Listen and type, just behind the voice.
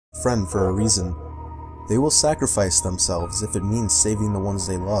friend for a reason. They will sacrifice themselves if it means saving the ones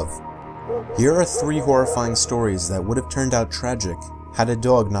they love. Here are 3 horrifying stories that would have turned out tragic had a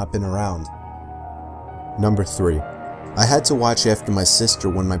dog not been around. Number 3. I had to watch after my sister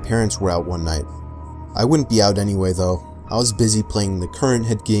when my parents were out one night. I wouldn't be out anyway though. I was busy playing the current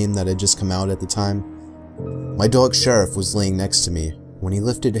hit game that had just come out at the time. My dog Sheriff was laying next to me when he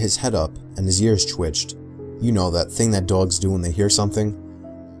lifted his head up and his ears twitched. You know, that thing that dogs do when they hear something.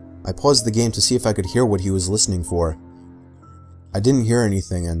 I paused the game to see if I could hear what he was listening for. I didn't hear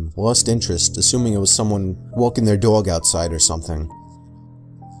anything and lost interest, assuming it was someone walking their dog outside or something.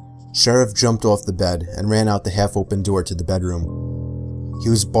 Sheriff jumped off the bed and ran out the half-open door to the bedroom. He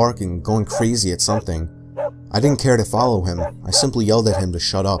was barking, going crazy at something. I didn't care to follow him. I simply yelled at him to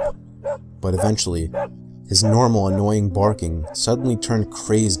shut up. But eventually, his normal annoying barking suddenly turned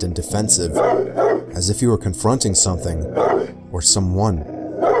crazed and defensive, as if he were confronting something, or someone.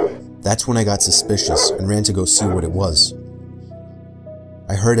 That's when I got suspicious and ran to go see what it was.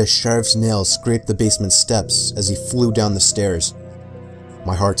 I heard as Sheriff's nails scraped the basement steps as he flew down the stairs.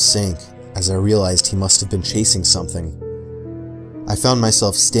 My heart sank as I realized he must have been chasing something. I found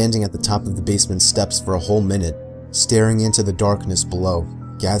myself standing at the top of the basement steps for a whole minute, staring into the darkness below,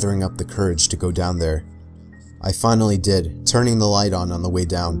 gathering up the courage to go down there. I finally did, turning the light on the way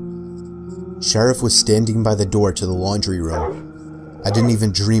down. Sheriff was standing by the door to the laundry room. I didn't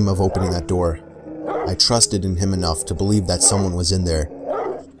even dream of opening that door. I trusted in him enough to believe that someone was in there.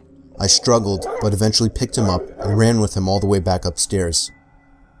 I struggled, but eventually picked him up and ran with him all the way back upstairs.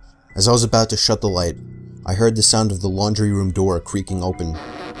 As I was about to shut the light, I heard the sound of the laundry room door creaking open.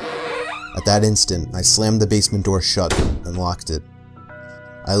 At that instant, I slammed the basement door shut and locked it.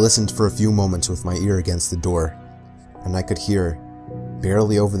 I listened for a few moments with my ear against the door, and I could hear,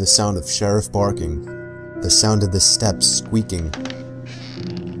 barely over the sound of Sheriff barking, the sound of the steps squeaking.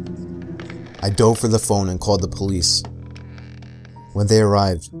 I dove for the phone and called the police. When they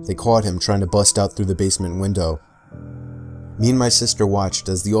arrived, they caught him trying to bust out through the basement window. Me and my sister watched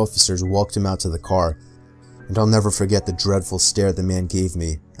as the officers walked him out to the car, and I'll never forget the dreadful stare the man gave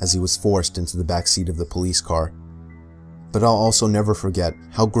me as he was forced into the backseat of the police car. But I'll also never forget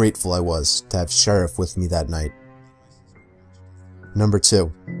how grateful I was to have Sheriff with me that night. Number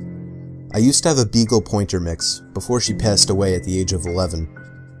 2. I used to have a Beagle Pointer mix before she passed away at the age of 11.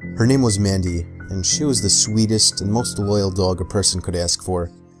 Her name was Mandy, and she was the sweetest and most loyal dog a person could ask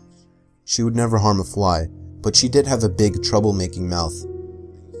for. She would never harm a fly, but she did have a big troublemaking mouth.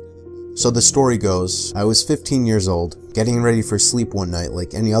 So the story goes, I was 15 years old, getting ready for sleep one night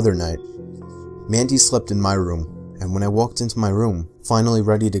like any other night. Mandy slept in my room, and when I walked into my room, finally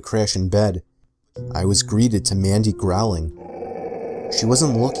ready to crash in bed, I was greeted to Mandy growling. She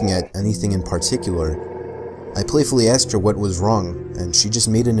wasn't looking at anything in particular. I playfully asked her what was wrong, and she just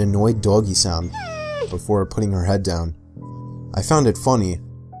made an annoyed doggy sound before putting her head down. I found it funny.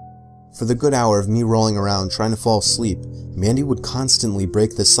 For the good hour of me rolling around trying to fall asleep, Mandy would constantly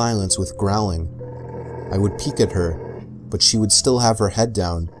break the silence with growling. I would peek at her, but she would still have her head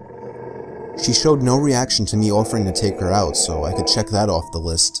down. She showed no reaction to me offering to take her out, so I could check that off the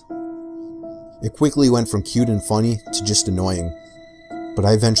list. It quickly went from cute and funny to just annoying, but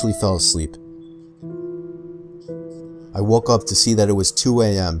I eventually fell asleep. I woke up to see that it was 2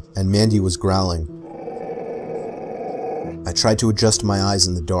 a.m. and Mandy was growling. I tried to adjust my eyes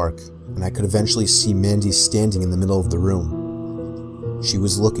in the dark, and I could eventually see Mandy standing in the middle of the room. She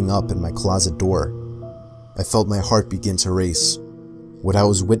was looking up at my closet door. I felt my heart begin to race. What I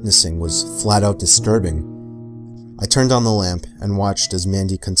was witnessing was flat out disturbing. I turned on the lamp and watched as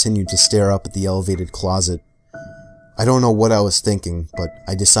Mandy continued to stare up at the elevated closet. I don't know what I was thinking, but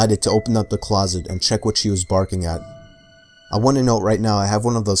I decided to open up the closet and check what she was barking at. I want to note right now I have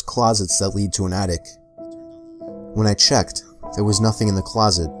one of those closets that lead to an attic. When I checked, there was nothing in the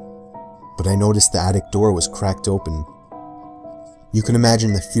closet, but I noticed the attic door was cracked open. You can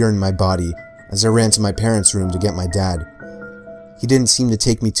imagine the fear in my body as I ran to my parents' room to get my dad. He didn't seem to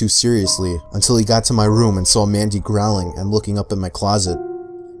take me too seriously until he got to my room and saw Mandy growling and looking up at my closet.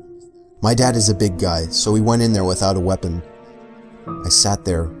 My dad is a big guy, so he went in there without a weapon. I sat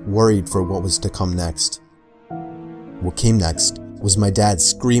there, worried for what was to come next. What came next was my dad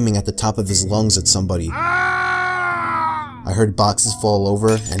screaming at the top of his lungs at somebody. I heard boxes fall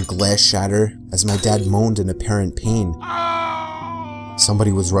over and glass shatter as my dad moaned in apparent pain.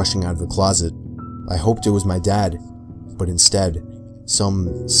 Somebody was rushing out of the closet. I hoped it was my dad, but instead, some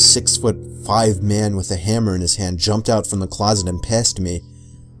 6'5" man with a hammer in his hand jumped out from the closet and passed me.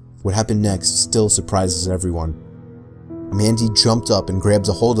 What happened next still surprises everyone. Mandy jumped up and grabbed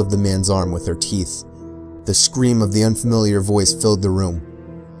a hold of the man's arm with her teeth. The scream of the unfamiliar voice filled the room.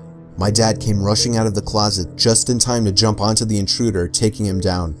 My dad came rushing out of the closet just in time to jump onto the intruder, taking him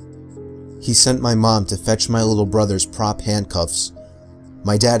down. He sent my mom to fetch my little brother's prop handcuffs.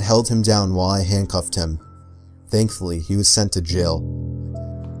 My dad held him down while I handcuffed him. Thankfully, he was sent to jail.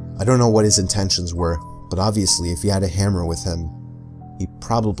 I don't know what his intentions were, but obviously if he had a hammer with him, he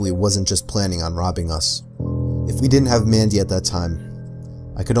probably wasn't just planning on robbing us. If we didn't have Mandy at that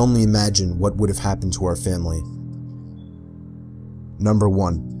time, I could only imagine what would have happened to our family. Number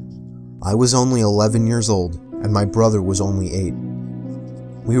 1. I was only 11 years old, and my brother was only 8.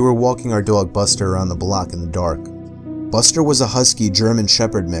 We were walking our dog Buster around the block in the dark. Buster was a husky German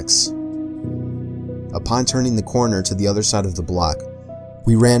Shepherd mix. Upon turning the corner to the other side of the block,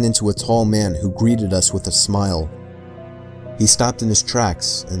 we ran into a tall man who greeted us with a smile. He stopped in his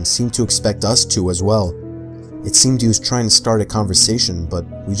tracks and seemed to expect us to as well. It seemed he was trying to start a conversation, but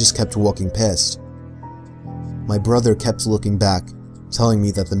we just kept walking past. My brother kept looking back, telling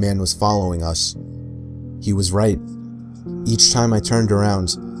me that the man was following us. He was right. Each time I turned around,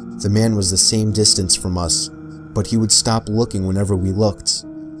 the man was the same distance from us, but he would stop looking whenever we looked.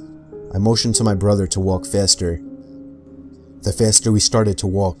 I motioned to my brother to walk faster. The faster we started to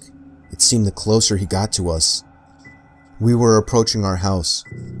walk, it seemed the closer he got to us. We were approaching our house,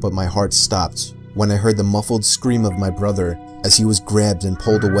 but my heart stopped when I heard the muffled scream of my brother as he was grabbed and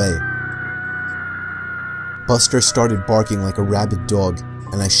pulled away. Buster started barking like a rabid dog,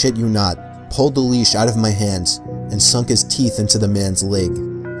 and I shit you not, pulled the leash out of my hands and sunk his teeth into the man's leg.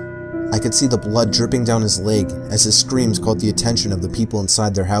 I could see the blood dripping down his leg as his screams caught the attention of the people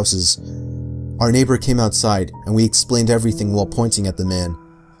inside their houses. Our neighbor came outside, and we explained everything while pointing at the man.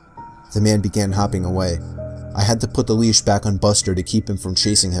 The man began hopping away. I had to put the leash back on Buster to keep him from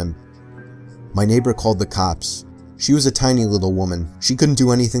chasing him. My neighbor called the cops. She was a tiny little woman. She couldn't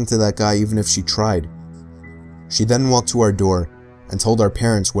do anything to that guy even if she tried. She then walked to our door and told our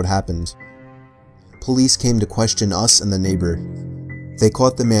parents what happened. Police came to question us and the neighbor. They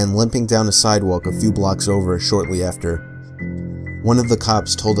caught the man limping down a sidewalk a few blocks over shortly after. One of the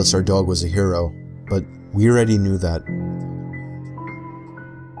cops told us our dog was a hero, but we already knew that.